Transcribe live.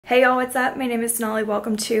Hey y'all, what's up? My name is Sonali.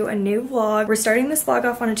 Welcome to a new vlog. We're starting this vlog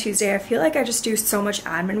off on a Tuesday. I feel like I just do so much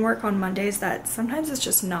admin work on Mondays that sometimes it's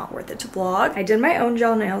just not worth it to vlog. I did my own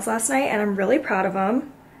gel nails last night and I'm really proud of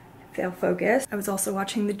them. Fail focus. I was also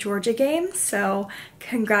watching the Georgia game, so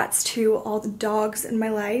congrats to all the dogs in my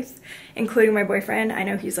life, including my boyfriend. I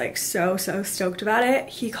know he's like so stoked about it.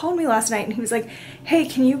 He called me last night and he was like, hey,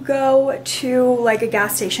 can you go to like a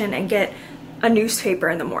gas station and get a newspaper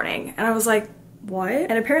in the morning? And I was like, what?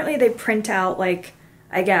 And apparently they print out like,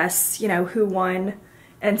 I guess, you know, who won,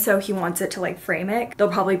 and so he wants it to like frame it. They'll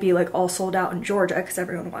probably be like all sold out in Georgia because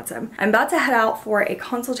everyone wants them. I'm about to head out for a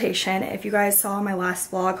consultation. If you guys saw my last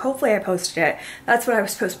vlog, hopefully I posted it. That's what I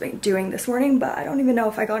was supposed to be doing this morning, but I don't even know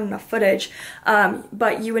if I got enough footage.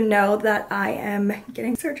 But you would know that I am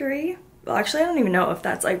getting surgery. Well, actually I don't even know if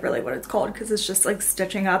that's like really what it's called because it's just like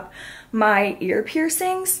stitching up my ear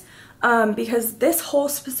piercings. Because this hole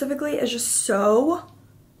specifically is just so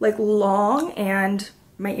like long and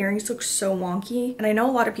my earrings look so wonky. And I know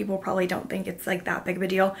a lot of people probably don't think it's like that big of a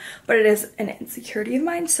deal, but it is an insecurity of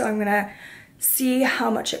mine. So I'm gonna see how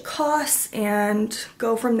much it costs and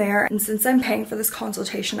go from there. And since I'm paying for this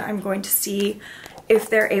consultation, I'm going to see if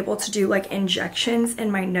they're able to do like injections in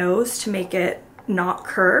my nose to make it not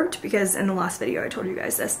curved, because in the last video I told you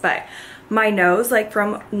guys this, but my nose like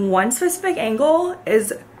from one specific angle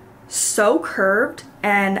is so curved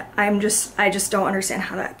and I just don't understand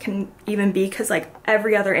how that can even be, because like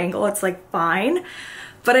every other angle it's like fine,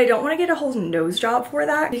 but I don't want to get a whole nose job for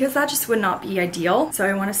that because that just would not be ideal. So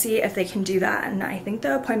I want to see if they can do that, and I think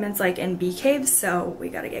the appointment's like in Bee Cave, so we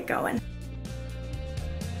gotta get going.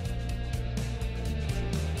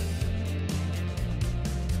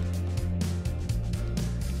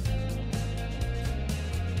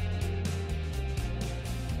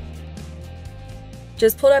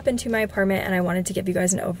 Just pulled up into my apartment and I wanted to give you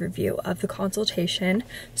guys an overview of the consultation.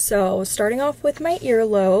 So starting off with my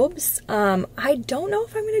earlobes, I don't know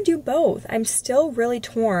if I'm gonna do both. I'm still really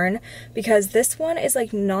torn because this one is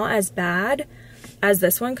like not as bad as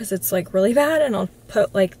this one because it's like really bad, and I'll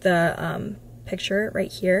put like the picture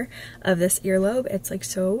right here of this earlobe. It's like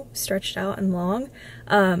so stretched out and long,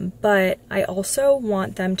 but I also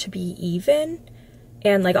want them to be even.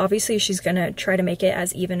 And like obviously she's gonna try to make it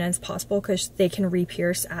as even as possible because they can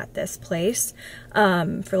re-pierce at this place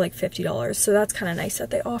for like $50. So that's kind of nice that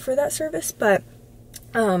they offer that service, but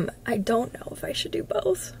I don't know if I should do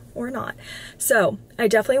both or not. So I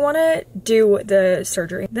definitely want to do the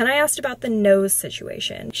surgery. Then I asked about the nose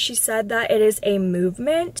situation. She said that it is a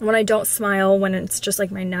movement. When I don't smile, when it's just like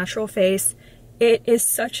my natural face, it is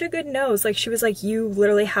such a good nose. Like she was like, you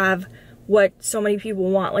literally have what so many people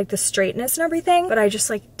want, like the straightness and everything, but I just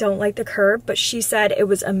like don't like the curve. But she said it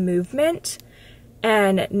was a movement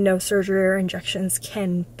and no surgery or injections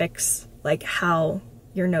can fix like how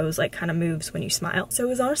your nose like kind of moves when you smile. So it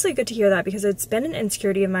was honestly good to hear that because it's been an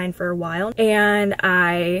insecurity of mine for a while, and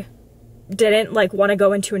I didn't like want to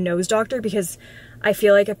go into a nose doctor because I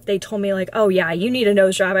feel like if they told me like, oh yeah, you need a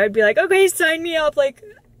nose job, I'd be like, okay, sign me up, like,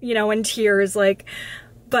 you know, in tears, like,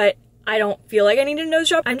 but I don't feel like I need a nose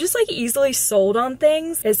job. I'm just like easily sold on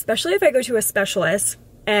things, especially if I go to a specialist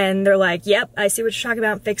and they're like, yep, I see what you're talking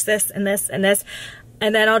about, fix this and this and this,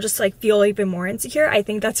 and then I'll just like feel even more insecure. I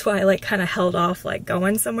think that's why I like kind of held off like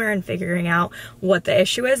going somewhere and figuring out what the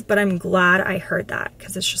issue is, but I'm glad I heard that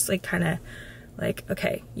because it's just like kind of like,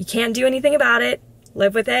 okay, you can't do anything about it,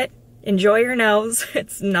 live with it, enjoy your nose.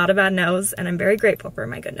 It's not a bad nose, and I'm very grateful for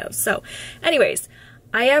my good nose. So anyways,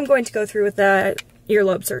 I am going to go through with the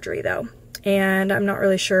earlobe surgery though, and I'm not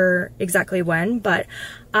really sure exactly when, but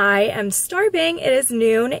I am starving. It is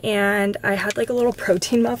noon and I had like a little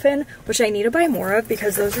protein muffin, which I need to buy more of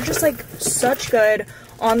because those are just like such good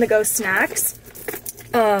on the go snacks.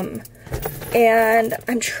 And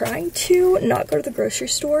I'm trying to not go to the grocery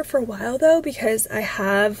store for a while though, because I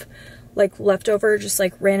have like leftover just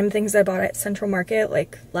like random things I bought at Central Market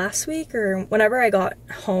like last week or whenever I got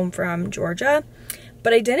home from Georgia.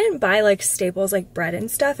 But I didn't buy like staples like bread and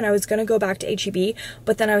stuff, and I was gonna go back to H-E-B,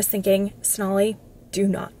 but then I was thinking, Sonali, do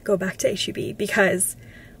not go back to H-E-B because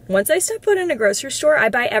once I step foot in a grocery store, I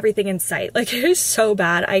buy everything in sight. Like it is so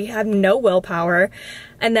bad. I have no willpower.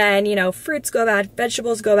 And then, you know, fruits go bad,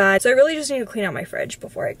 vegetables go bad. So I really just need to clean out my fridge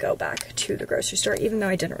before I go back to the grocery store, even though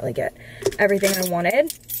I didn't really get everything I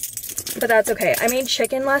wanted. But that's okay. I made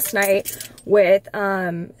chicken last night with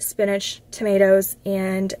spinach, tomatoes,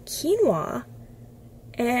 and quinoa.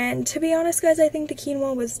 And to be honest, guys, I think the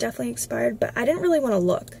quinoa was definitely expired, but I didn't really want to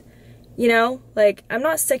look, you know, like I'm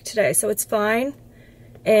not sick today, so it's fine.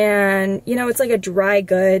 And you know, it's like a dry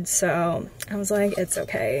good, so I was like, it's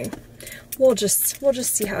okay. We'll just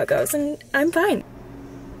see how it goes, and I'm fine.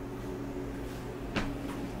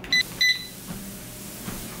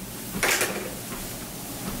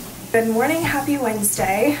 Good morning, happy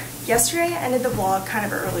Wednesday. Yesterday I ended the vlog kind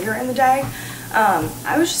of earlier in the day.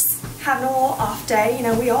 I was just having a little off day, you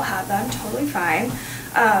know, we all have them, totally fine.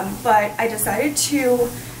 But I decided to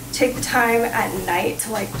take the time at night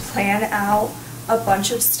to like plan out a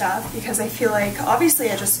bunch of stuff because I feel like, obviously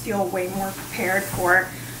I just feel way more prepared for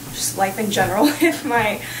just life in general if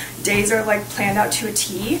my days are like planned out to a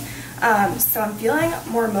T. So I'm feeling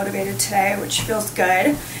more motivated today, which feels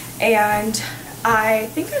good. And I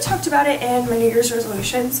think I talked about it in my New Year's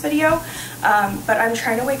resolutions video, but I'm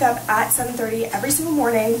trying to wake up at 7:30 every single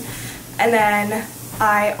morning, and then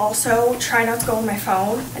I also try not to go on my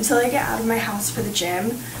phone until I get out of my house for the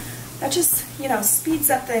gym. That just, you know, speeds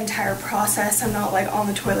up the entire process. I'm not like on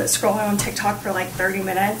the toilet scrolling on TikTok for like 30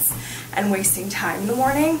 minutes and wasting time in the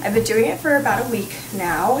morning. I've been doing it for about a week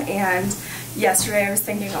now, and yesterday I was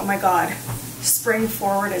thinking, oh my god, spring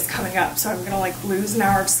forward is coming up, so I'm gonna like lose an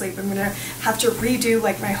hour of sleep. I'm gonna have to redo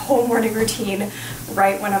like my whole morning routine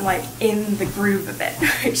right when I'm like in the groove of it,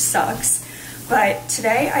 which sucks. But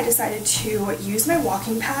today I decided to use my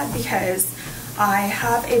walking pad because I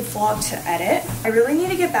have a vlog to edit. I really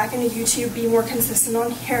need to get back into YouTube, be more consistent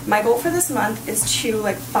on here. My goal for this month is to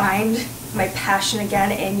like find my passion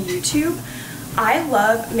again in YouTube. I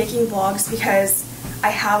love making vlogs because I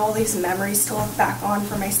have all these memories to look back on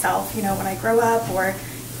for myself, you know, when I grow up, or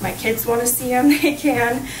if my kids want to see them, they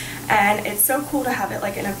can. And it's so cool to have it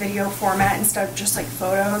like in a video format instead of just like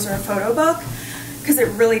photos or a photo book, because it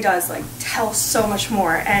really does like tell so much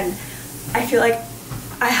more. And I feel like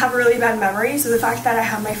I have a really bad memory, so the fact that I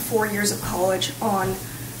have my 4 years of college on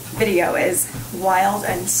video is wild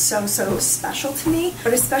and so special to me.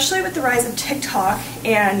 But especially with the rise of TikTok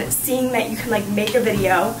and seeing that you can like make a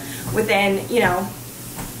video within, you know,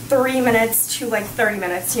 3 minutes to like 30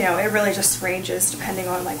 minutes, you know, it really just ranges depending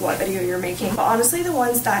on like what video you're making. But honestly, the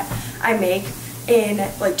ones that I make in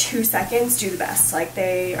like 2 seconds do the best. Like,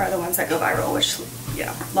 they are the ones that go viral, which, you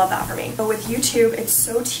know, love that for me. But with YouTube, it's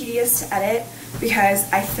so tedious to edit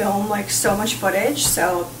because I film like so much footage.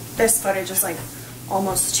 So this footage is like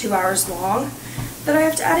almost 2 hours long that I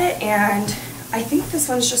have to edit, and I think this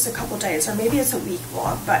one's just a couple days, or maybe it's a week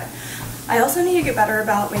vlog. But I also need to get better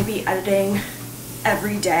about maybe editing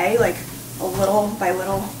every day, like a little by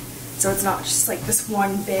little, so it's not just like this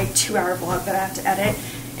one big 2-hour vlog that I have to edit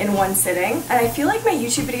in one sitting. And I feel like my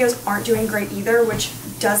YouTube videos aren't doing great either, which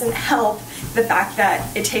doesn't help the fact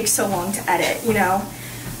that it takes so long to edit, you know.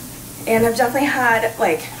 And I've definitely had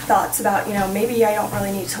like thoughts about, you know, maybe I don't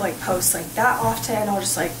really need to like post like that often. I'll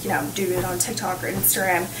just like, you know, do it on TikTok or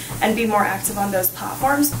Instagram and be more active on those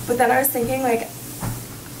platforms. But then I was thinking, like,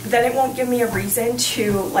 then it won't give me a reason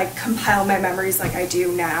to like compile my memories like I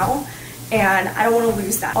do now, and I don't want to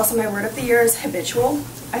lose that. Also, my word of the year is habitual.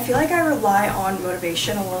 I feel like I rely on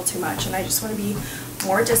motivation a little too much, and I just want to be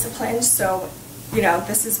more disciplined. So, you know,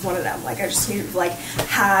 this is one of them. Like, I just need to like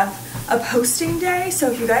have a posting day.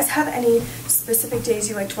 So if you guys have any specific days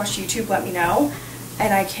you like to watch YouTube, let me know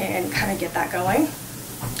and I can kind of get that going.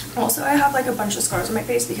 Also, I have like a bunch of scars on my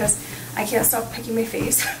face because I can't stop picking my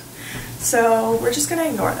face. So we're just gonna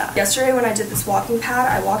ignore that. Yesterday when I did this walking pad,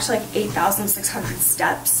 I walked like 8,600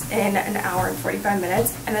 steps in an hour and 45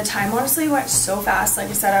 minutes. And the time honestly went so fast. Like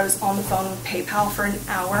I said, I was on the phone with PayPal for an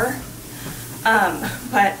hour.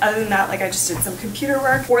 But other than that, like, I just did some computer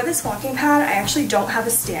work. For this walking pad, I actually don't have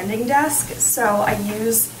a standing desk, so I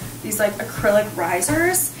use these like acrylic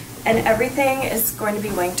risers, and everything is going to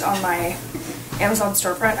be linked on my Amazon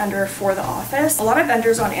storefront under For the Office. A lot of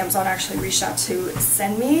vendors on Amazon actually reached out to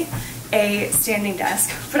send me a standing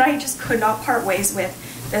desk, but I just could not part ways with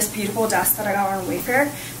this beautiful desk that I got on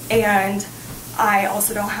Wayfair, and I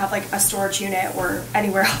also don't have like a storage unit or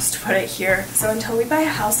anywhere else to put it here. So until we buy a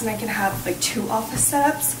house and I can have like 2 office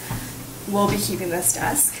setups, we'll be keeping this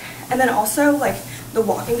desk. And then also, like, the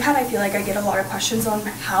walking pad, I feel like I get a lot of questions on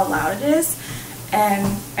how loud it is.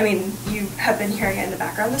 And I mean, you have been hearing it in the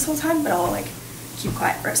background this whole time, but I'll like keep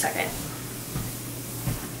quiet for a second.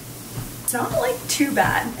 It's not like too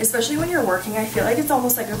bad, especially when you're working. I feel like it's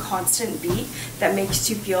almost like a constant beat that makes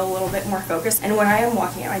you feel a little bit more focused. And when I am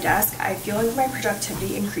walking at my desk, I feel like my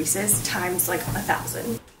productivity increases times like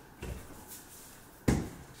 1,000.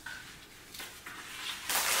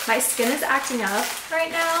 My skin is acting up right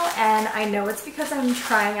now, and I know it's because I'm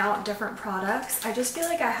trying out different products. I just feel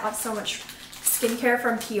like I have so much skincare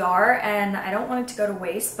from PR and I don't want it to go to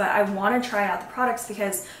waste, but I want to try out the products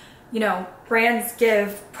because, you know, brands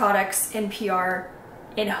give products in PR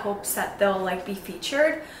in hopes that they'll like be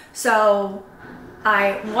featured. So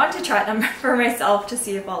I want to try them for myself to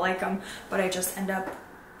see if I'll like them, but I just end up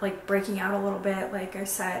like breaking out a little bit, like I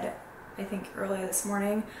said, I think earlier this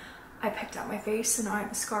morning. I picked out my face, so now I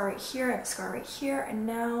have a scar right here, I have a scar right here, and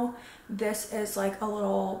now this is like a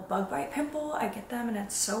little bug bite pimple. I get them and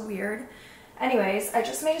it's so weird. Anyways, I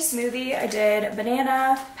just made a smoothie. I did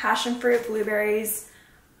banana, passion fruit, blueberries,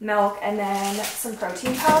 milk, and then some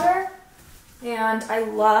protein powder. And I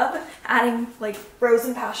love adding like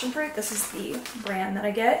frozen passion fruit. This is the brand that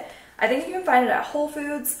I get. I think you can find it at Whole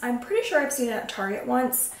Foods. I'm pretty sure I've seen it at Target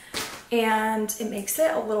once, and it makes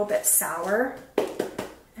it a little bit sour.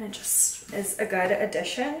 And it just is a good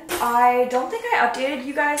addition. I don't think I updated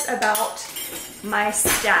you guys about my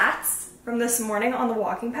stats from this morning on the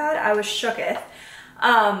walking pad. I was shooketh.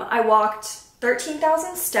 I walked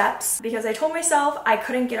 13,000 steps because I told myself I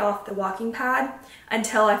couldn't get off the walking pad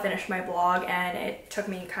until I finished my vlog, and it took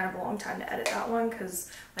me kind of a long time to edit that one because,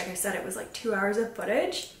 like I said, it was like 2 hours of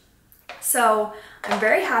footage. So I'm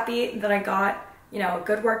very happy that I got, you know, a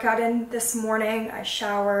good workout in this morning. I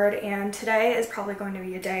showered, and today is probably going to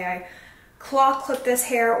be a day I claw clip this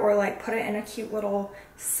hair or like put it in a cute little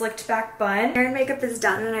slicked back bun. Hair and makeup is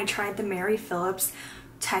done, and I tried the Mary Phillips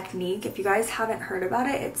technique. If you guys haven't heard about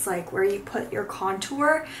it, it's like where you put your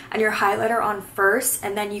contour and your highlighter on first,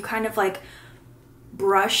 and then you kind of like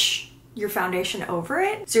brush your foundation over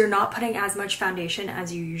it, so you're not putting as much foundation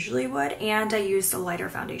as you usually would. And I used a lighter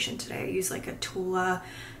foundation today. I used like a Tula,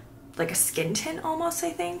 like a skin tint almost, I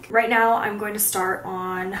think. Right now I'm going to start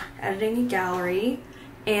on editing a gallery,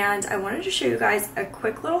 and I wanted to show you guys a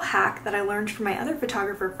quick little hack that I learned from my other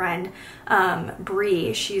photographer friend,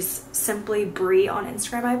 Bree. She's simply Bree on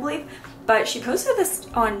Instagram, I believe, but she posted this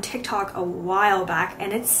on TikTok a while back,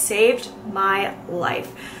 and it saved my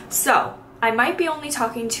life. So I might be only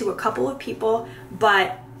talking to a couple of people,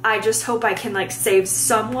 but I just hope I can like save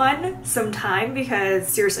someone some time, because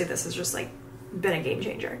seriously, this has just like been a game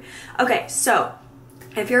changer. Okay, so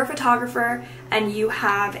if you're a photographer and you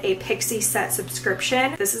have a Pixie Set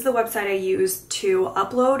subscription, this is the website I use to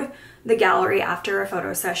upload the gallery after a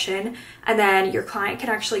photo session, and then your client can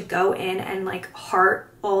actually go in and like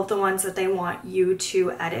heart all of the ones that they want you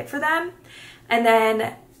to edit for them. And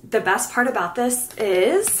then the best part about this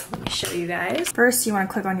is, let me show you guys. First, you want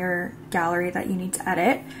to click on your gallery that you need to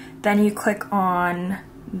edit. Then you click on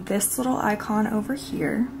this little icon over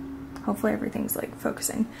here. Hopefully everything's like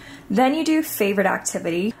focusing. Then you do favorite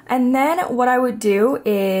activity. And then what I would do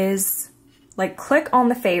is like click on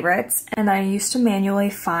the favorites, and I used to manually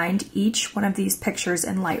find each one of these pictures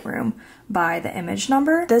in Lightroom by the image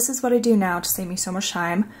number. This is what I do now to save me so much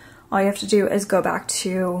time. All you have to do is go back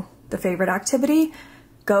to the favorite activity,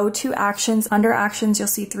 go to actions. Under actions, you'll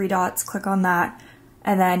see 3 dots, click on that.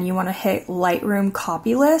 And then you want to hit Lightroom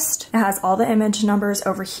copy list. It has all the image numbers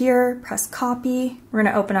over here. Press copy. We're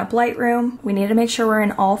going to open up Lightroom. We need to make sure we're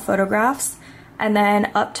in all photographs. And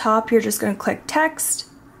then up top, you're just going to click text.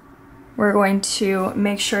 We're going to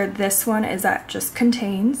make sure this one is at just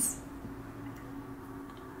contains.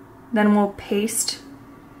 Then we'll paste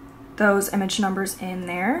those image numbers in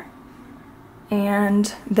there,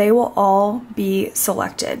 and they will all be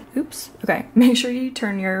selected. Oops. Okay, make sure you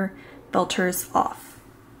turn your filters off.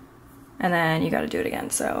 And then you got to do it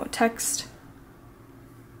again. So text,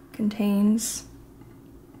 contains,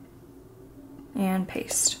 and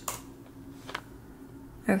paste.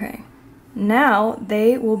 Okay, now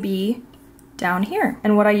they will be down here.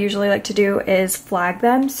 And what I usually like to do is flag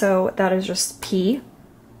them. So that is just P,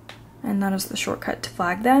 and that is the shortcut to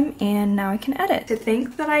flag them. And now I can edit. To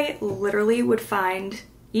think that I literally would find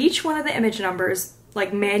each one of the image numbers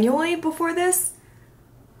like manually before this,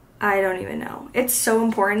 I don't even know. It's so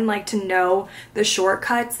important like to know the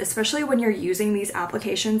shortcuts, especially when you're using these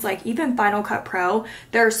applications. Like even Final Cut Pro,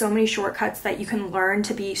 there are so many shortcuts that you can learn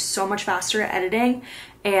to be so much faster at editing.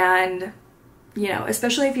 And you know,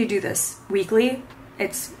 especially if you do this weekly,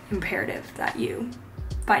 it's imperative that you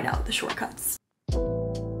find out the shortcuts.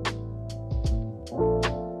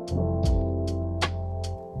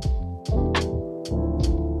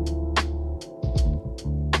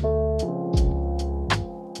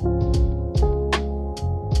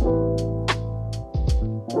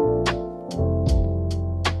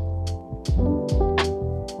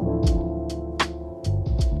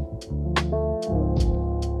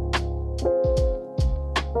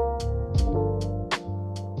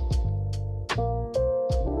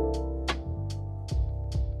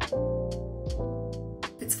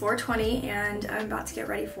 It's 4:20 and I'm about to get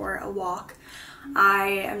ready for a walk. I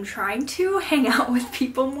am trying to hang out with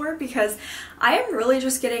people more because I am really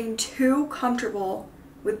just getting too comfortable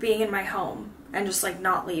with being in my home and just like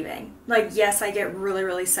not leaving. Like, yes, I get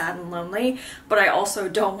really sad and lonely, but I also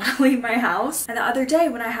don't want to leave my house. And the other day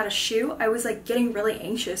when I had a shoot, I was like getting really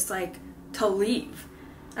anxious like to leave.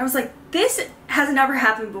 I was like, this has never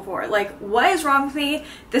happened before. Like, what is wrong with me?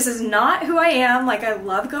 This is not who I am. Like, I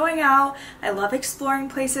love going out. I love exploring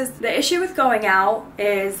places. The issue with going out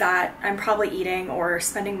is that I'm probably eating or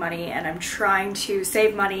spending money, and I'm trying to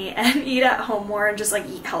save money and eat at home more and just like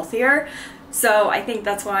eat healthier. So I think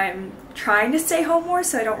that's why I'm trying to stay home more,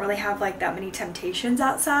 so I don't really have like that many temptations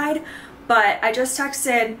outside. But I just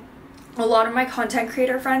texted a lot of my content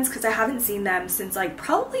creator friends because I haven't seen them since like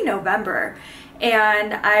probably November,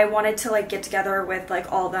 and I wanted to like get together with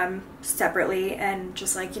like all of them separately and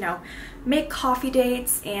just like, you know, make coffee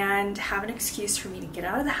dates and have an excuse for me to get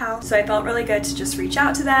out of the house. So I felt really good to just reach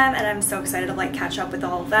out to them, and I'm so excited to like catch up with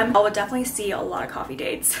all of them. I will definitely see a lot of coffee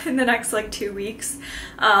dates in the next like 2 weeks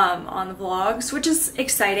on the vlogs, which is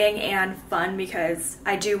exciting and fun because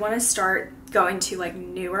I do want to start going to like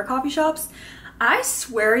newer coffee shops. I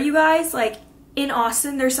swear, you guys, like in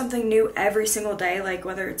Austin, there's something new every single day, like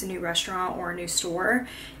whether it's a new restaurant or a new store.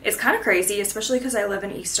 It's kind of crazy, especially because I live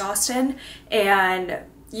in East Austin, and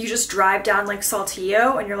you just drive down like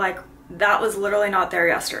Saltillo and you're like, that was literally not there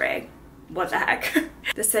yesterday. What the heck?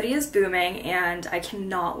 The city is booming, and I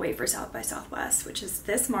cannot wait for South by Southwest, which is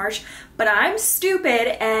this March, but I'm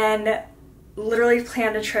stupid and literally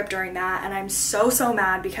planned a trip during that, and I'm so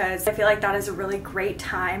mad because I feel like that is a really great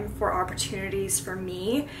time for opportunities for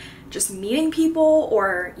me, just meeting people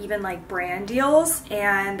or even like brand deals,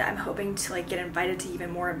 and I'm hoping to like get invited to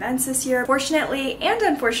even more events this year. Fortunately and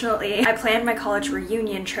unfortunately, I planned my college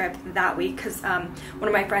reunion trip that week because one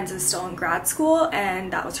of my friends is still in grad school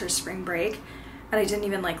and that was her spring break, and I didn't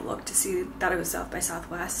even like look to see that it was South by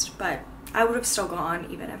Southwest, but I would have still gone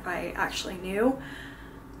even if I actually knew.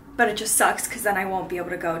 But it just sucks because then I won't be able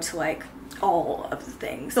to go to like all of the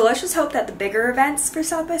things. So let's just hope that the bigger events for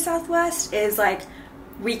South by Southwest is like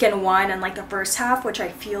weekend 1 and like the first half, which I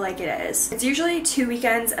feel like it is. It's usually 2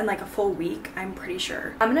 weekends and like a full week, I'm pretty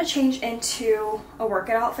sure. I'm gonna change into a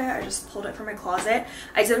workout outfit. I just pulled it from my closet.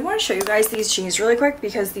 I did want to show you guys these jeans really quick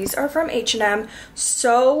because these are from H&M.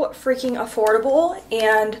 So freaking affordable,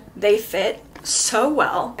 and they fit so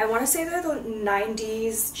well. I want to say they're the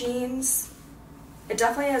 90s jeans. It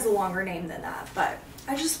definitely has a longer name than that, but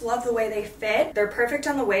I just love the way they fit. They're perfect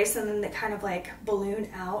on the waist, and then they kind of like balloon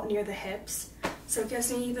out near the hips, so it gives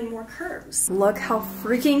me even more curves. Look how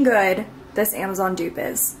freaking good this Amazon dupe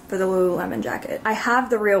is for the Lululemon jacket. I have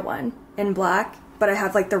the real one in black, but I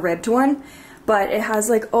have like the ribbed one, but it has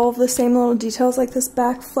like all of the same little details, like this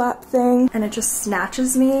back flap thing, and it just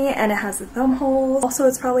snatches me, and it has the thumb holes. Also,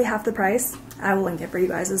 it's probably half the price. I will link it for you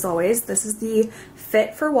guys as always. This is the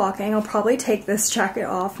fit for walking. I'll probably take this jacket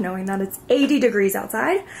off knowing that it's 80 degrees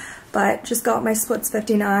outside, but just got my Splits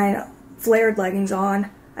 59 flared leggings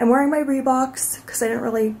on. I'm wearing my Reeboks because I didn't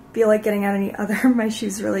really feel like getting out any other. My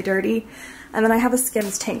shoes really dirty. And then I have a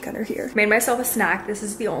Skims tank under here. Made myself a snack. This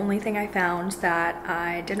is the only thing I found that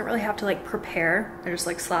I didn't really have to like prepare. I just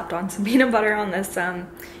like slapped on some peanut butter on this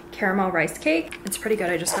caramel rice cake. It's pretty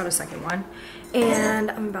good. I just got a second one. And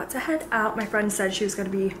I'm about to head out. My friend said she was gonna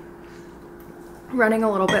be running a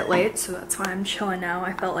little bit late, so that's why I'm chilling now.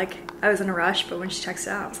 I felt like I was in a rush, but when she texted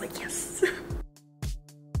out, I was like, yes.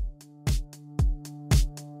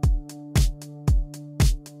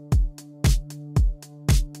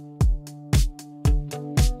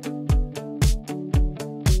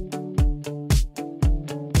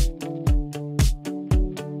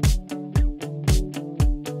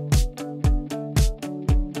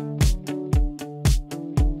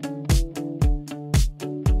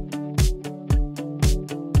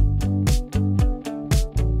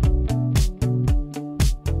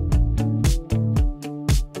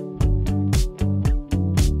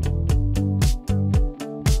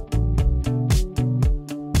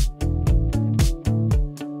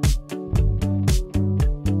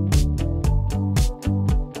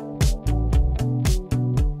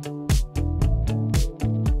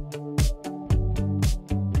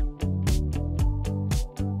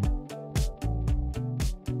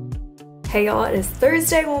 Hey y'all, it is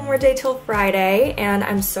Thursday, one more day till Friday, and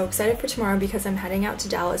I'm so excited for tomorrow because I'm heading out to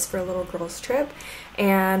Dallas for a little girls trip,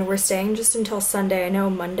 and we're staying just until Sunday. I know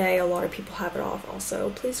Monday a lot of people have it off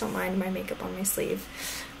also. Please don't mind my makeup on my sleeve.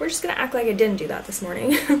 We're just gonna act like I didn't do that this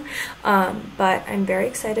morning. But I'm very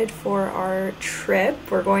excited for our trip.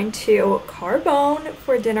 We're going to Carbone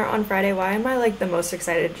for dinner on Friday. Why am I like the most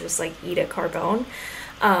excited to just like eat at Carbone?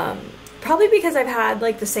 Probably because I've had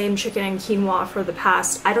like the same chicken and quinoa for the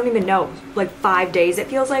past, I don't even know, like 5 days it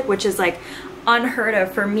feels like, which is like unheard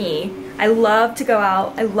of for me. I love to go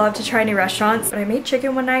out, I love to try new restaurants, but I made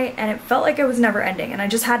chicken one night and it felt like it was never ending and I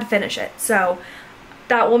just had to finish it. So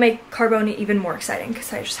that will make Carbone even more exciting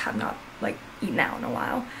because I just have not like eaten out in a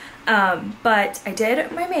while. But I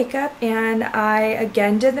did my makeup, and I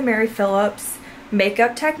again did the Mary Phillips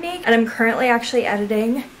makeup technique, and I'm currently actually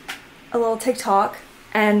editing a little TikTok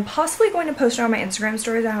and possibly going to post it on my Instagram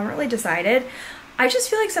stories. I haven't really decided. I just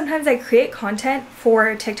feel like sometimes I create content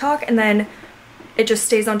for TikTok and then it just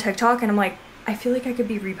stays on TikTok, and I'm like, I feel like I could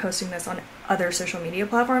be reposting this on other social media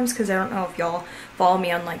platforms, because I don't know if y'all follow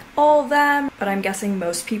me on like all of them, but I'm guessing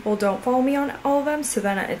most people don't follow me on all of them, so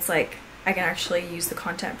then it's like I can actually use the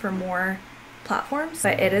content for more platforms.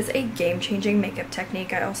 But it is a game-changing makeup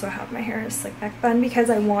technique. I also have my hair in a slick back bun because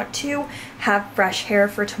I want to have fresh hair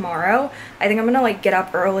for tomorrow. I think I'm gonna like get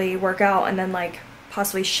up early, work out, and then like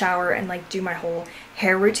possibly shower and like do my whole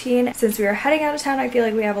hair routine. Since we are heading out of town, I feel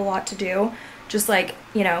like we have a lot to do. Just like,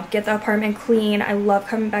 you know, get the apartment clean. I love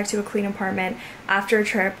coming back to a clean apartment after a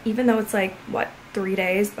trip, even though it's like, what, 3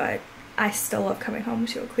 days, but I still love coming home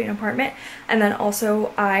to a clean apartment. And then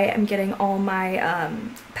also I am getting all my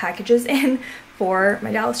packages in for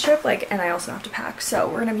my Dallas trip, like, and I also have to pack. So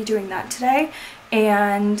we're gonna be doing that today.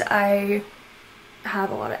 And I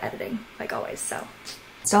have a lot of editing, like always, so.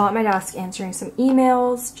 Still at my desk answering some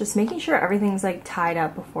emails, just making sure everything's like tied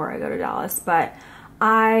up before I go to Dallas. But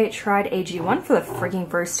I tried AG1 for the freaking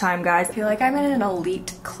first time, guys. I feel like I'm in an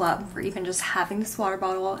elite club for even just having this water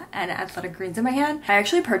bottle and athletic greens in my hand. I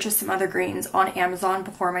actually purchased some other greens on Amazon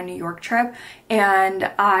before my New York trip,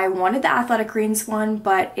 and I wanted the athletic greens one,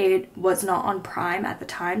 but it was not on Prime at the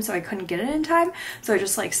time, so I couldn't get it in time. So I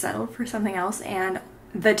just like settled for something else, and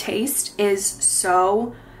the taste is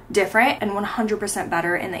so different and 100%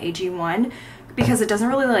 better in the AG1, because it doesn't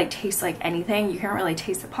really like taste like anything. You can't really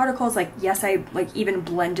taste the particles. Like, yes, I like even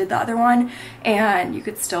blended the other one and you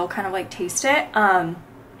could still kind of like taste it. And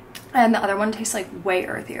the other one tastes like way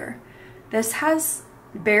earthier. This has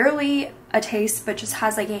barely a taste, but just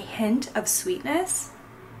has like a hint of sweetness.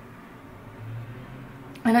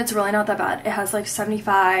 And it's really not that bad. It has like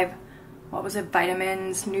 75, what was it,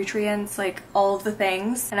 vitamins, nutrients, like all of the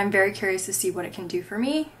things. And I'm very curious to see what it can do for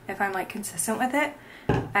me if I'm like consistent with it.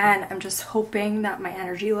 And I'm just hoping that my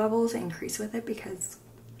energy levels increase with it, because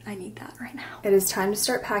I need that right now. It is time to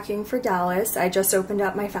start packing for Dallas. I just opened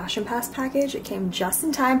up my Fashion Pass package. It came just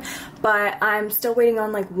in time, but I'm still waiting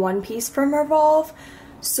on like one piece from Revolve.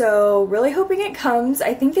 So really hoping it comes.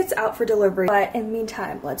 I think it's out for delivery, but in the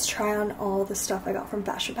meantime, let's try on all the stuff I got from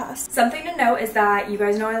Fashion Pass. Something to note is that you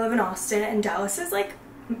guys know I live in Austin, and Dallas is like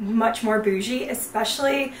much more bougie,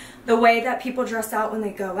 especially the way that people dress out when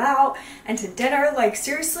they go out and to dinner. Like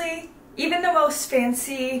seriously, even the most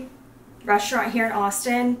fancy restaurant here in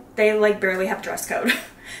Austin, they like barely have dress code.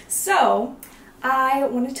 So I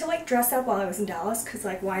wanted to like dress up while I was in Dallas, because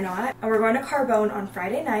like why not? And we're going to Carbone on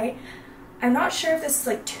Friday night. I'm not sure if this is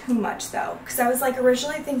like too much though, because I was like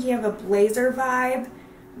originally thinking of a blazer vibe,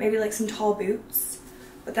 maybe like some tall boots.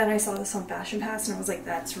 But then I saw this on Fashion Pass and I was like,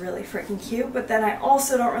 that's really freaking cute. But then I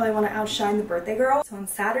also don't really want to outshine the birthday girl. So on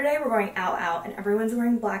Saturday, we're going out, and everyone's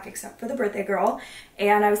wearing black except for the birthday girl.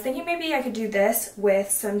 And I was thinking maybe I could do this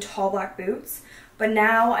with some tall black boots. But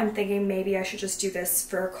now I'm thinking maybe I should just do this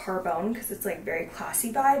for Carbone, because it's like very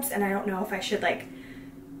classy vibes. And I don't know if I should like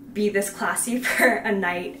be this classy for a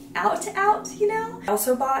night out, you know? I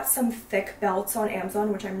also bought some thick belts on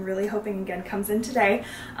Amazon, which I'm really hoping again comes in today,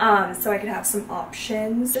 so I could have some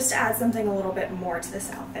options just to add something a little bit more to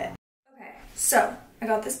this outfit. Okay, so I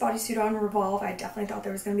got this bodysuit on Revolve. I definitely thought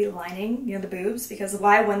there was gonna be lining near the boobs, because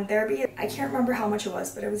why wouldn't there be? I can't remember how much it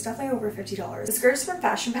was, but it was definitely over $50. The skirts from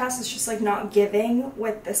Fashion Pass is just like not giving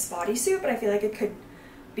with this bodysuit, but I feel like it could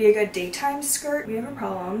be a good daytime skirt. We have a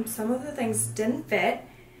problem. Some of the things didn't fit,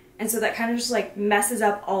 and so that kind of just like messes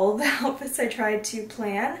up all of the outfits I tried to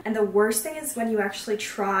plan. And the worst thing is when you actually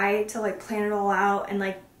try to like plan it all out and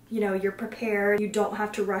like, you know, you're prepared, you don't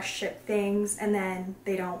have to rush ship things, and then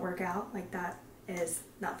they don't work out. Like that is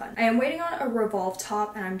not fun. I am waiting on a Revolve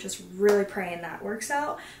top, and I'm just really praying that works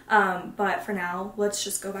out. But for now, let's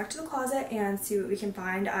just go back to the closet and see what we can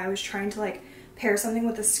find. I was trying to like pair something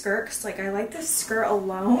with a skirt, because like I like this skirt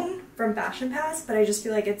alone from Fashion Pass, but I just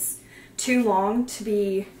feel like it's too long to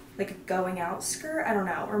be like a going out skirt. I don't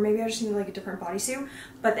know, or maybe I just need like a different bodysuit.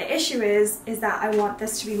 But the issue is that I want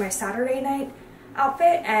this to be my Saturday night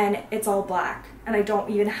outfit, and it's all black, and I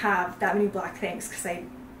don't even have that many black things, because I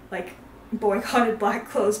like boycotted black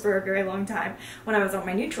clothes for a very long time when I was on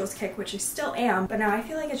my neutrals kick, which I still am. But now I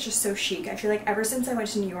feel like it's just so chic. I feel like ever since I went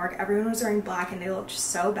to New York, everyone was wearing black and they looked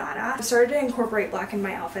so badass. I started to incorporate black in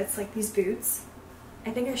my outfits, like these boots.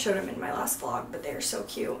 I think I showed them in my last vlog, but they're so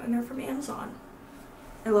cute, and they're from Amazon.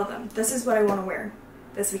 I love them. This is what I want to wear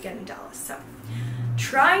this weekend in Dallas. So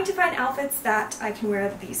trying to find outfits that I can wear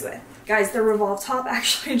these with. Guys, the Revolve top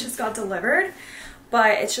actually just got delivered,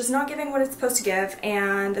 but it's just not giving what it's supposed to give,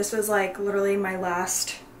 and this was like literally my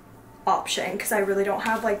last option because I really don't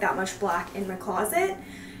have like that much black in my closet.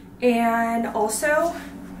 And also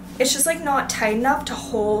it's just like not tight enough to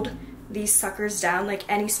hold these suckers down. Like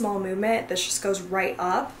any small movement, this just goes right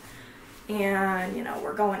up, and you know,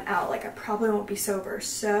 we're going out, like I probably won't be sober,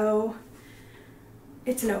 so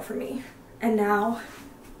it's a no for me. And now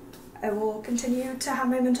I will continue to have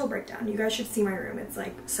my mental breakdown. You guys should see my room. It's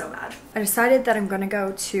like so bad. I decided that I'm gonna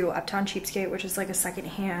go to Uptown Cheapskate, which is like a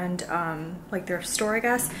secondhand like thrift store, I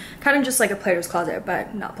guess. Kind of just like a Plato's Closet,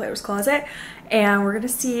 but not Plato's Closet. And we're gonna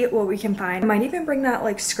see what we can find. I might even bring that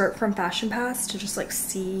like skirt from Fashion Pass to just like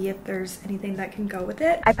see if there's anything that can go with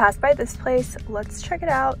it. I passed by this place. Let's check it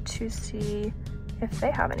out to see if they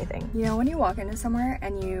have anything. You know when you walk into somewhere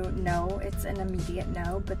and you know it's an immediate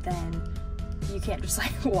no, but then you can't just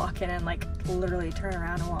like walk in and like literally turn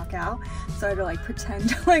around and walk out. So I had to like pretend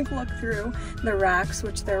to like look through the racks,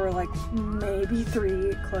 which there were like maybe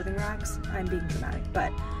 3 clothing racks. I'm being dramatic,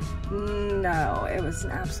 but no, it was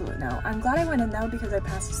an absolute no. I'm glad I went in though because I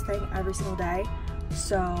pass this thing every single day.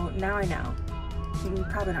 So now I know. I'm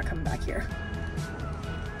probably not coming back here.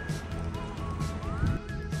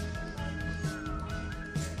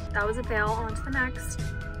 That was a fail. On to the next.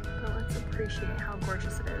 But let's appreciate how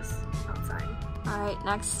gorgeous it is outside. All right,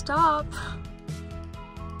 next stop.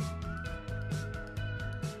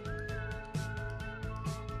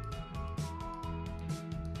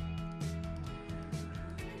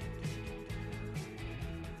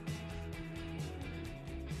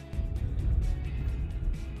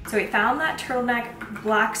 So we found that turtleneck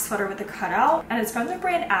black sweater with a cutout, and it's from the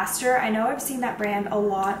brand Aster. I know I've seen that brand a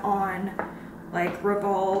lot on like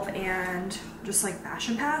Revolve and just like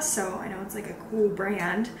Fashion Pass, so I know it's like a cool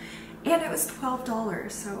brand. And it was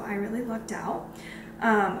 $12, so I really lucked out.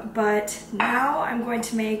 But now I'm going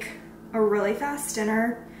to make a really fast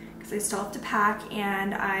dinner because I still have to pack,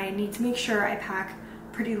 and I need to make sure I pack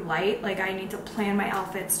pretty light. Like I need to plan my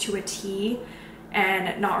outfits to a T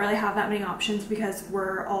and not really have that many options because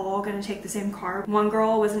we're all gonna take the same car. One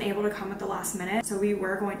girl wasn't able to come at the last minute, so we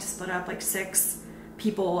were going to split up like 6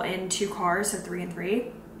 people in 2 cars, so 3 and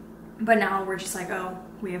 3. But now we're just like, oh,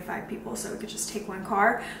 we have 5 people, so we could just take 1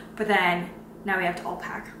 car. But then now we have to all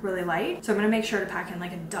pack really light. So I'm gonna make sure to pack in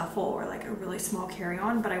like a duffel or like a really small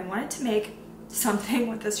carry-on. But I wanted to make something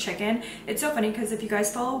with this chicken. It's so funny because if you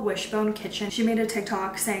guys follow Wishbone Kitchen, she made a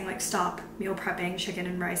TikTok saying like stop meal prepping chicken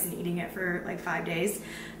and rice and eating it for like 5 days.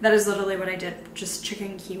 That is literally what I did, just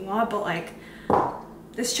chicken quinoa. But like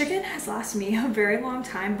this chicken has lasted me a very long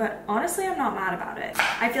time, but honestly I'm not mad about it.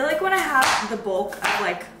 I feel like when I have the bulk of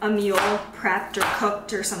like a meal prepped or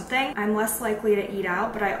cooked or something, I'm less likely to eat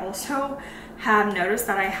out. But I also have noticed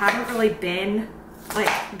that I haven't really been like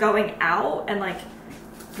going out and like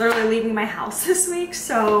literally leaving my house this week,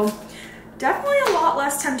 so definitely a lot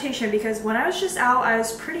less temptation, because when I was just out I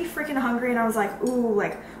was pretty freaking hungry and I was like, ooh,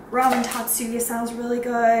 like ramen tatsuya sounds really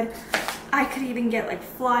good. I could even get like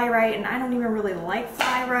fly right, and I don't even really like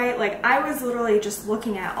fly right. Like I was literally just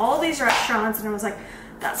looking at all these restaurants and I was like,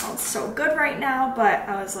 that sounds so good right now. But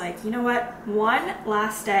I was like, you know what, one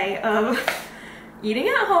last day of eating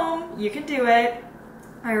at home, you can do it.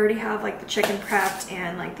 I already have like the chicken prepped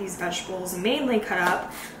and like these vegetables mainly cut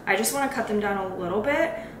up. I just want to cut them down a little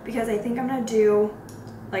bit because I think I'm gonna do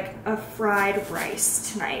like a fried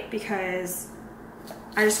rice tonight, because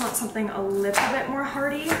I just want something a little bit more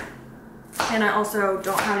hearty, and I also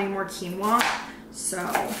don't have any more quinoa, so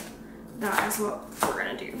that is what we're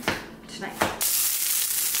gonna do tonight.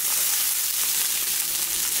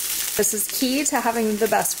 This is key to having the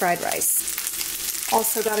best fried rice.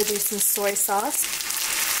 Also gotta do some soy sauce.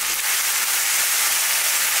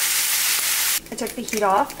 I took the heat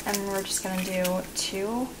off and we're just gonna do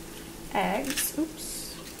 2 eggs.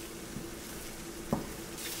 Oops.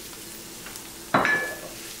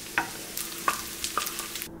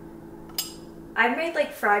 I've made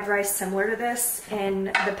like fried rice similar to this in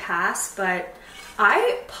the past, but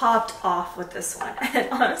I popped off with this one. And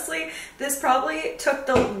honestly, this probably took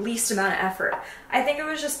the least amount of effort. I think it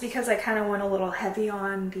was just because I kind of went a little heavy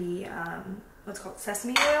on the, what's it called,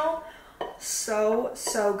 sesame oil. So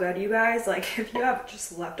good, you guys. Like if you have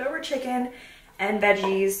just leftover chicken and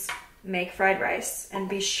veggies, make fried rice, and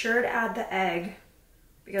be sure to add the egg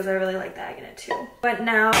because I really like the egg in it too. But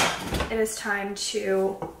now it is time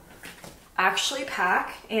to actually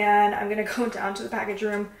pack, and I'm gonna go down to the package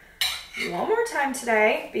room one more time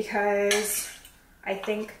today because I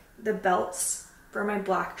think the belts for my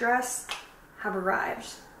black dress have arrived,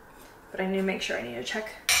 but I need to make sure, I need to check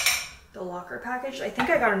the locker package. I think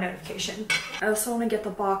I got a notification. I also want to get the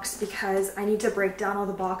box because I need to break down all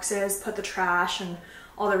the boxes, put the trash and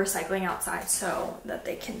all the recycling outside so that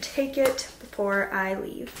they can take it before I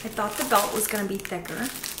leave. I thought the belt was going to be thicker,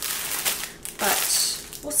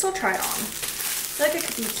 but we'll still try it on. I feel like it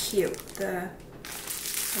could be cute, the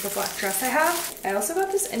black dress I have. I also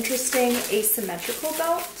got this interesting asymmetrical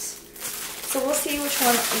belt, so we'll see which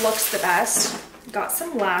one looks the best. Got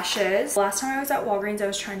some lashes. Last time I was at Walgreens, I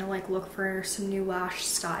was trying to like look for some new lash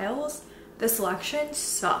styles. The selection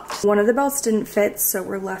sucked. One of the belts didn't fit, so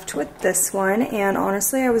we're left with this one, and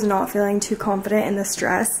honestly, I was not feeling too confident in this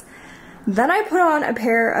dress. Then I put on a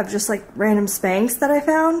pair of just like random Spanx that I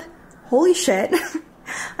found. Holy shit.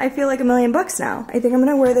 I feel like $1,000,000 now. I think I'm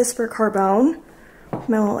gonna wear this for Carbone,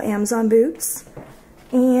 my little Amazon boots.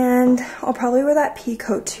 And I'll probably wear that pea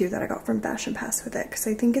coat too that I got from Fashion Pass with it because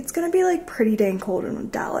I think it's gonna be like pretty dang cold in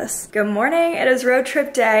Dallas. Good morning, it is road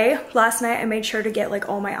trip day. Last night I made sure to get like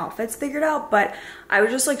all my outfits figured out, but I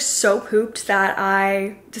was just like so pooped that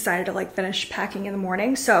I decided to like finish packing in the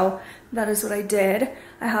morning. So that is what I did.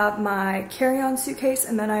 I have my carry-on suitcase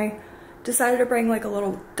and then I decided to bring like a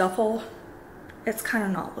little duffel. It's kind of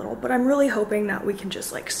not little, but I'm really hoping that we can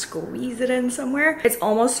just like squeeze it in somewhere. It's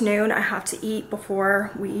almost noon. I have to eat before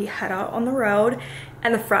we head out on the road.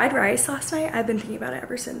 And the fried rice last night, I've been thinking about it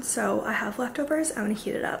ever since. So I have leftovers. I'm gonna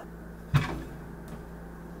heat it up.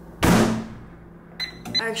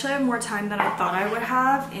 I actually have more time than I thought I would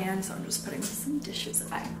have, and so I'm just putting some dishes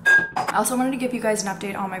away. I also wanted to give you guys an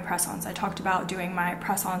update on my press-ons. I talked about doing my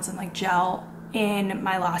press-ons in like gel in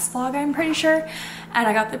my last vlog, I'm pretty sure, and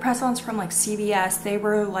I got the press-ons from like CVS. They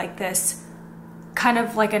were like this kind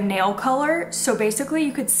of like a nail color, so basically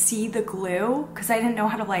you could see the glue because I didn't know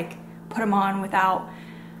how to like put them on without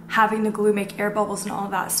having the glue make air bubbles and all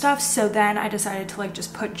of that stuff. So then I decided to like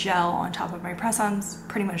just put gel on top of my press-ons,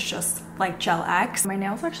 pretty much just like Gel X. My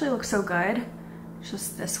nails actually look so good,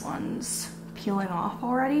 just this one's peeling off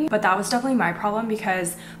already, but that was definitely my problem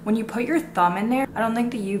because when you put your thumb in there, I don't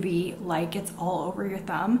think the UV light gets all over your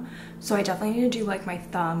thumb, so I definitely need to do like my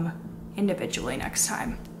thumb individually next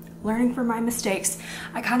time. Learning from my mistakes.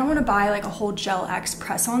 I kind of want to buy like a whole Gel X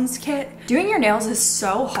press-ons kit. Doing your nails is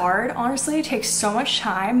so hard, honestly. It takes so much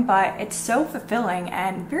time, but it's so fulfilling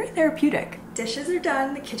and very therapeutic. Dishes are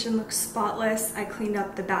done, the kitchen looks spotless. I cleaned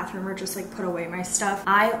up the bathroom or just like put away my stuff.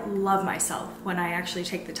 I love myself when I actually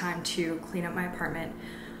take the time to clean up my apartment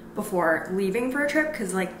before leaving for a trip,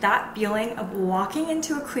 because like that feeling of walking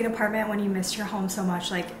into a clean apartment when you missed your home so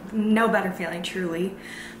much, like no better feeling, truly.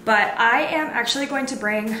 But I am actually going to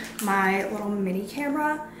bring my little mini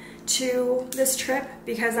camera to this trip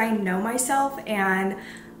because I know myself and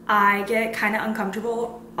I get kind of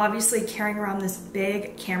uncomfortable obviously carrying around this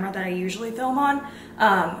big camera that I usually film on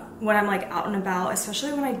when I'm like out and about,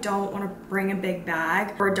 especially when I don't want to bring a big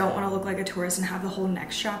bag or don't want to look like a tourist and have the whole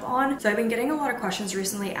neck strap on. So I've been getting a lot of questions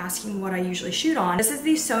recently asking what I usually shoot on. This is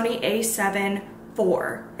the Sony a7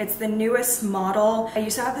 IV. It's the newest model. I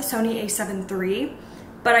used to have the Sony a7 III,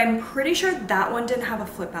 but I'm pretty sure that one didn't have a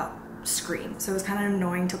flip out screen, so it was kind of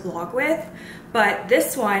annoying to vlog with. But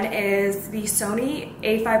this one is the Sony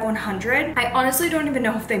a5100. I honestly don't even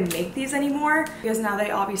know if they make these anymore because now they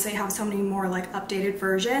obviously have so many more like updated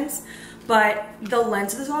versions, but the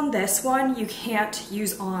lenses on this one you can't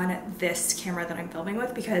use on this camera that I'm filming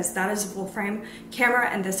with because that is a full frame camera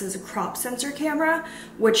and this is a crop sensor camera,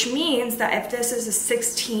 which means that if this is a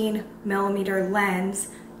 16mm lens,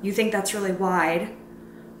 you think that's really wide,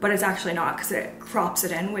 but it's actually not because it crops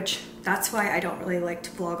it in, which that's why I don't really like to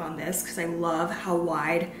vlog on this, because I love how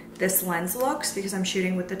wide this lens looks because I'm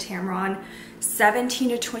shooting with the Tamron 17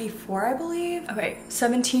 to 24, I believe. Okay,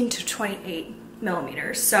 17 to 28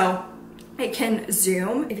 millimeters. So it can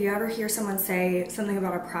zoom. If you ever hear someone say something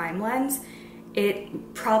about a prime lens,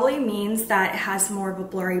 it probably means that it has more of a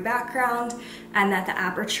blurry background and that the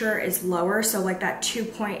aperture is lower. So like that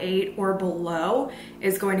 2.8 or below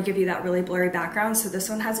is going to give you that really blurry background. So this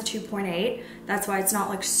one has a 2.8. That's why it's not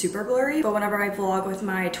like super blurry. But whenever I vlog with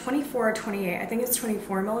my 24 or 28, I think it's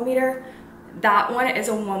 24mm, that one is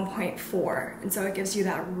a 1.4. And so it gives you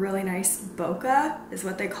that really nice bokeh is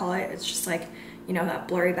what they call it. It's just like, you know, that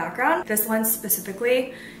blurry background. This lens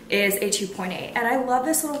specifically is a 2.8. And I love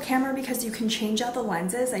this little camera because you can change out the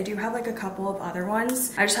lenses. I do have like a couple of other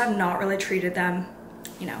ones. I just have not really treated them,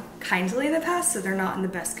 you know, kindly in the past, so they're not in the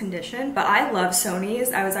best condition. But I love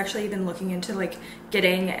Sony's. I was actually even looking into like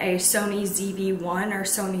getting a Sony ZV-1 or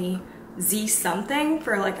Sony Z something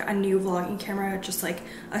for like a new vlogging camera, just like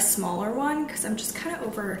a smaller one, because I'm just kind of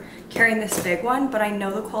over carrying this big one, but I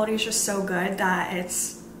know the quality is just so good that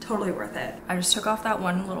it's totally worth it. I just took off that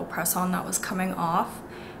one little press on that was coming off,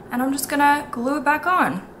 and I'm just gonna glue it back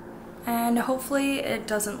on. And hopefully it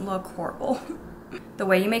doesn't look horrible. The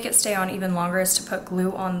way you make it stay on even longer is to put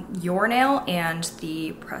glue on your nail and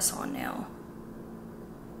the press-on nail.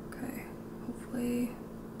 Okay, hopefully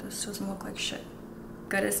this doesn't look like shit.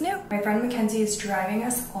 Good as new. My friend Mackenzie is driving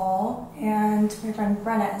us all, and my friend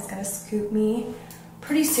Brenna is gonna scoop me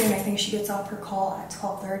pretty soon. I think she gets off her call at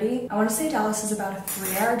 12:30. I wanna say Dallas is about a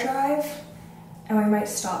 3-hour drive, and we might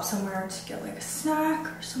stop somewhere to get like a snack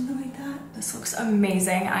or something like that. This looks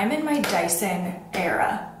amazing. I'm in my Dyson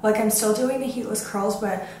era. Like, I'm still doing the heatless curls,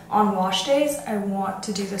 but on wash days, I want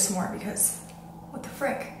to do this more because what the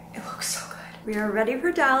frick? It looks so good. We are ready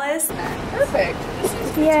for Dallas. Perfect.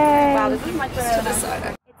 Yay. Wow, this is much better to the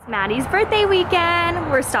side. It's Maddie's birthday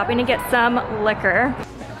weekend. We're stopping to get some liquor.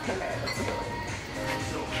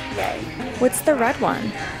 Yay. What's the red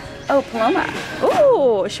one? Oh, Paloma.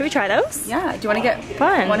 Ooh, should we try those? Yeah. Do you want to get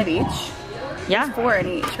Fun. one of each? Yeah. There's 4 in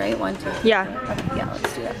each, right? 1, 2. Yeah. Okay, yeah,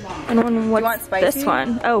 let's do that. And what's you want spicy? this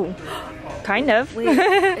one? Oh, kind of. Wait,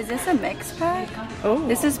 is this a mix pack? Oh.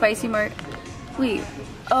 This is spicy Wait.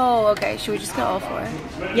 Oh, okay. Should we just get all 4?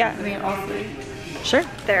 Yeah. I mean, all 3. Sure.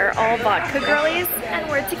 They're all vodka girlies, and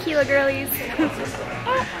we're tequila girlies.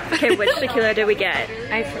 Okay, which tequila did we get?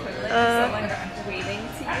 Waving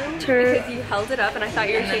to you because you held it up and I thought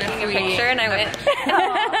you were taking a picture and I went,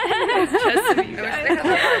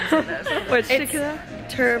 Which tequila?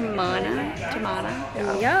 Termana.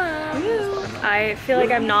 Yeah. I feel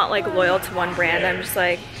like I'm not like loyal to one brand. I'm just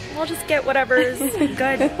like, I'll just get whatever's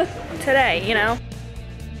good today, you know?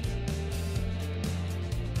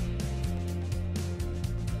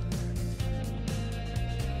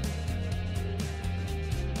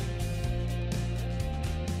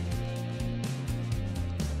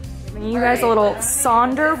 Giving you guys a little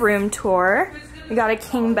Sonder room tour. We got a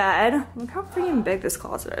king bed. Look how freaking big this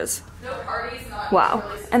closet is. Wow.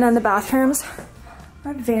 And then the bathrooms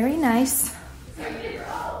are very nice.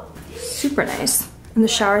 Super nice. And the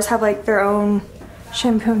showers have like their own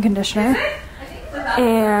shampoo and conditioner.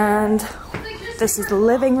 And this is the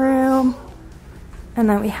living room. And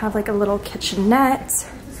then we have like a little kitchenette.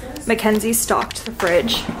 Mackenzie stocked the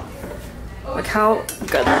fridge. Look how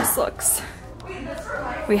good this looks.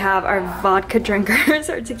 We have our vodka drinkers,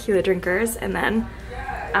 our tequila drinkers, and then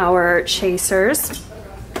our chasers.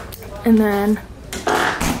 And then,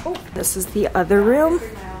 oh, this is the other room.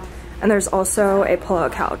 And there's also a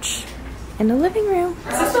pull-out couch in the living room.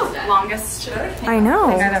 This is the longest I know.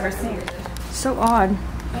 thing I've ever seen. So odd.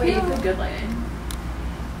 Oh, you put good lighting.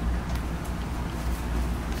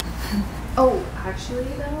 Oh, actually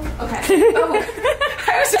though? Okay. Oh,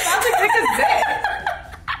 I was about to click a zip.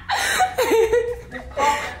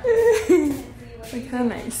 Like, how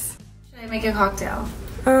nice. Should I make a cocktail?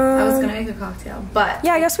 I was gonna make a cocktail, but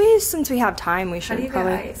yeah, I guess since we have time, we should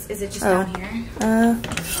probably. Ice? Is it just down here?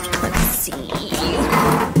 Let's see.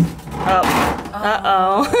 Oh.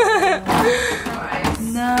 Uh-oh.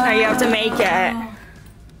 No. Now you have to make it.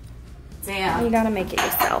 Damn. You gotta make it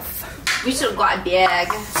yourself. We should have got a bag.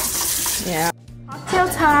 Yeah. Cocktail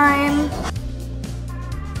time.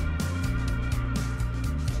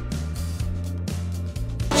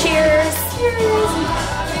 Cheers. Cheers.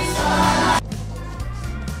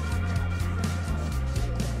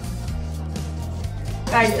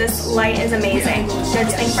 Guys, this light is amazing. Don't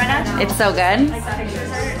you think, Brenna? It's so good. Like the pictures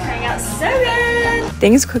are turning out so good.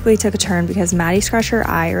 Things quickly took a turn because Maddie scratched her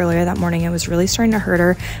eye earlier that morning. It was really starting to hurt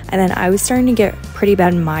her. And then I was starting to get pretty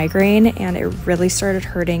bad migraine, and it really started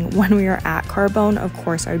hurting when we were at Carbone. Of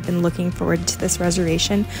course, I'd been looking forward to this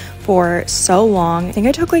reservation for so long. I think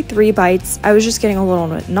I took like 3 bites. I was just getting a little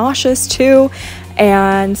bit nauseous too.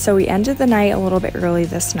 And so we ended the night a little bit early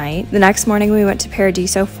this night. The next morning we went to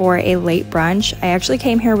Paradiso for a late brunch. I actually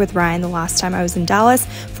came here with Ryan the last time I was in Dallas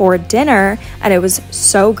for dinner, and it was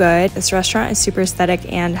so good. This restaurant is super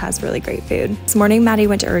aesthetic and has really great food. This morning Maddie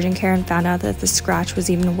went to urgent care and found out that the scratch was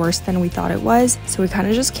even worse than we thought it was. So we kind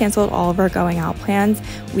of just canceled all of our going out plans.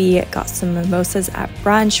 We got some mimosas at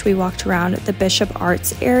brunch. We walked around the Bishop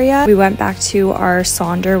Arts area. We went back to our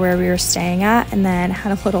Sonder where we were staying at, and then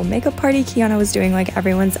had a little makeup party. Kiana was doing like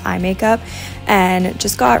everyone's eye makeup, and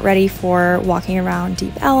just got ready for walking around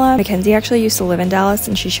Deep Ellum. Mackenzie actually used to live in Dallas,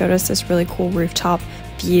 and she showed us this really cool rooftop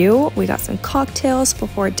view. We got some cocktails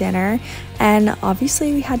before dinner, and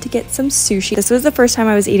obviously we had to get some sushi. This was the first time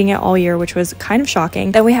I was eating it all year, which was kind of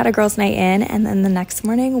shocking. Then we had a girls' night in, and then the next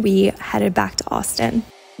morning we headed back to Austin.